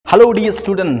Hello dear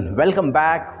student, welcome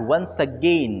back once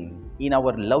again in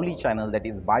our lovely channel, that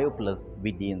is Bio Plus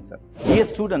with D.N.Sir. Dear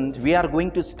student, we are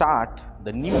going to start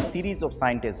the new series of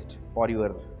scientists for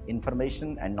your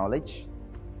information and knowledge.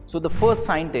 So the first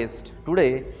scientist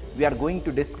today we are going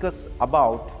to discuss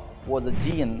about was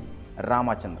N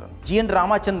Ramachandran. N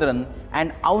Ramachandran,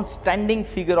 an outstanding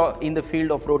figure in the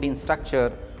field of protein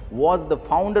structure, was the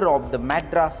founder of the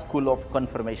Madras School of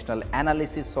Conformational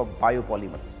Analysis of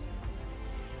Biopolymers.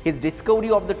 His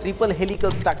discovery of the triple helical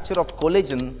structure of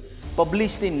collagen,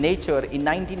 published in Nature in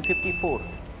 1954,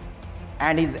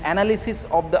 and his analysis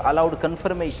of the allowed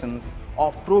conformations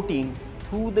of protein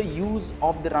through the use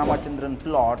of the Ramachandran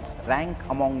plot rank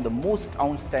among the most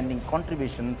outstanding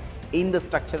contribution in the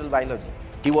structural biology.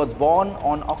 He was born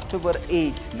on October 8,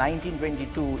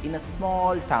 1922 in a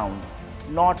small town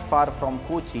not far from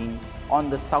Cochin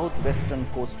on the southwestern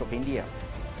coast of India.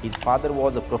 His father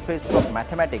was a professor of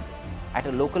mathematics at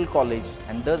a local college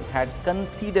and thus had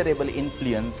considerable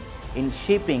influence in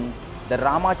shaping the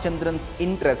Ramachandran's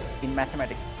interest in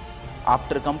mathematics.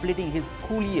 After completing his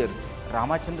school years,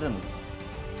 Ramachandran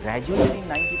graduated in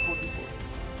 1944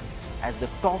 as the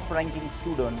top-ranking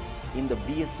student in the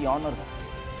BSc Honours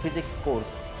Physics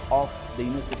course of the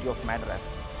University of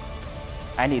Madras,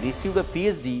 and he received a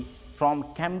PhD from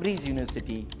Cambridge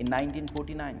University in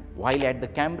 1949. While at the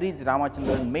Cambridge,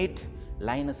 Ramachandran met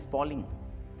Linus Pauling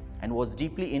and was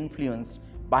deeply influenced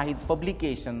by his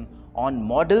publication on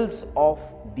models of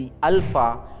the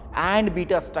alpha and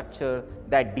beta structure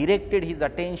that directed his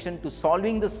attention to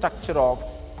solving the structure of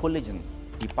collagen.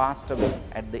 He passed away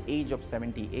at the age of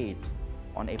 78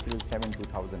 on April 7,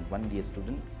 2001, dear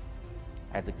student,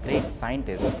 as a great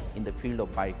scientist in the field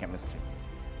of biochemistry.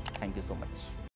 Thank you so much.